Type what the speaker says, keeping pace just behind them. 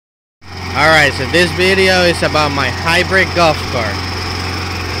Alright, so this video is about my hybrid golf cart.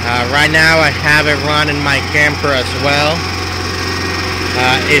 Right now I have it running my camper as well.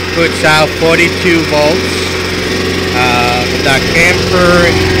 It puts out 42 volts. The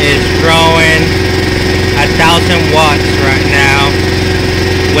camper is drawing 1,000 watts right now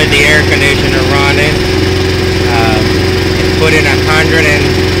with the air conditioner running. It's putting 114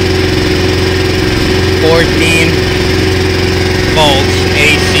 volts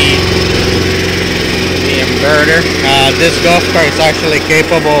AC. The inverter. This golf cart is actually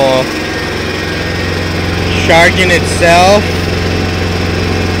capable of charging itself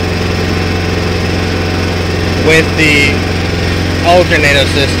with the alternator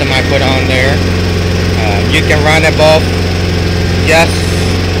system I put on there. You can run it both just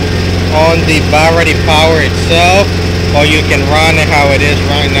on the battery power itself, or you can run it how it is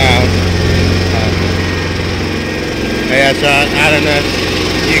right now. Yeah, so I don't know if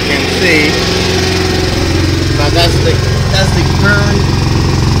you can see, but that's the current.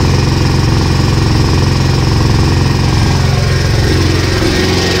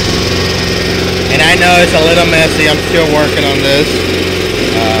 And I know it's a little messy. I'm still working on this.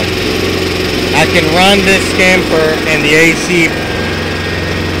 I can run this camper and the AC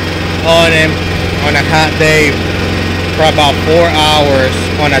on a hot day for about 4 hours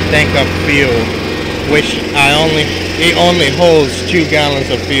on a tank of fuel, which it only holds 2 gallons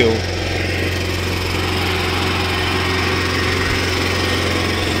of fuel.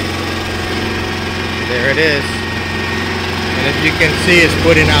 There it is. And as you can see, it's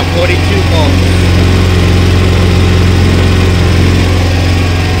putting out 42 volts.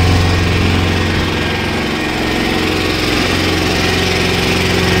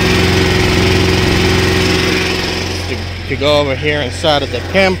 To go over here inside of the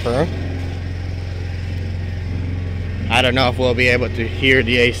camper, I don't know if we'll be able to hear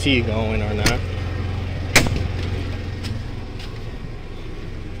the AC going or not.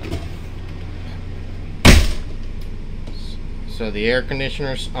 So the air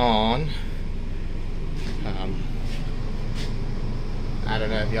conditioner's on. I don't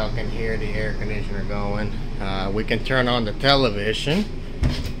know if y'all can hear the air conditioner going. We can turn on the television.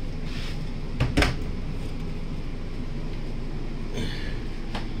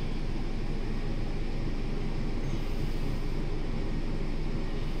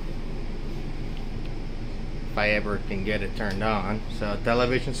 If I ever can get it turned on. So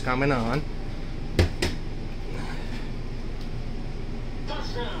television's coming on.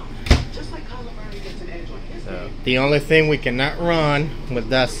 So the only thing we cannot run with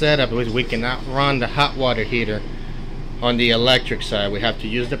that setup is we cannot run the hot water heater on the electric side. We have to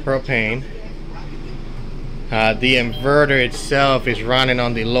use the propane. The inverter itself is running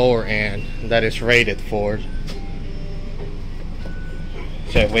on the lower end that is rated for.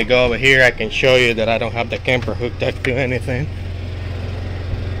 So if we go over here, I can show you that I don't have the camper hooked up to anything.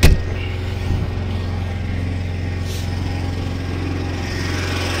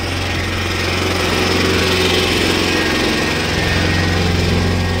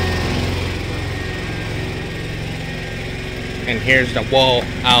 And here's the wall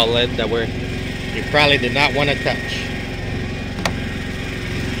outlet that you probably did not want to touch.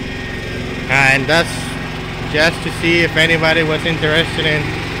 And that's just to see if anybody was interested in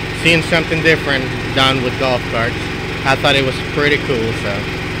seeing something different done with golf carts. I thought it was pretty cool, so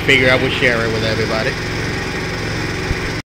figure I would share it with everybody.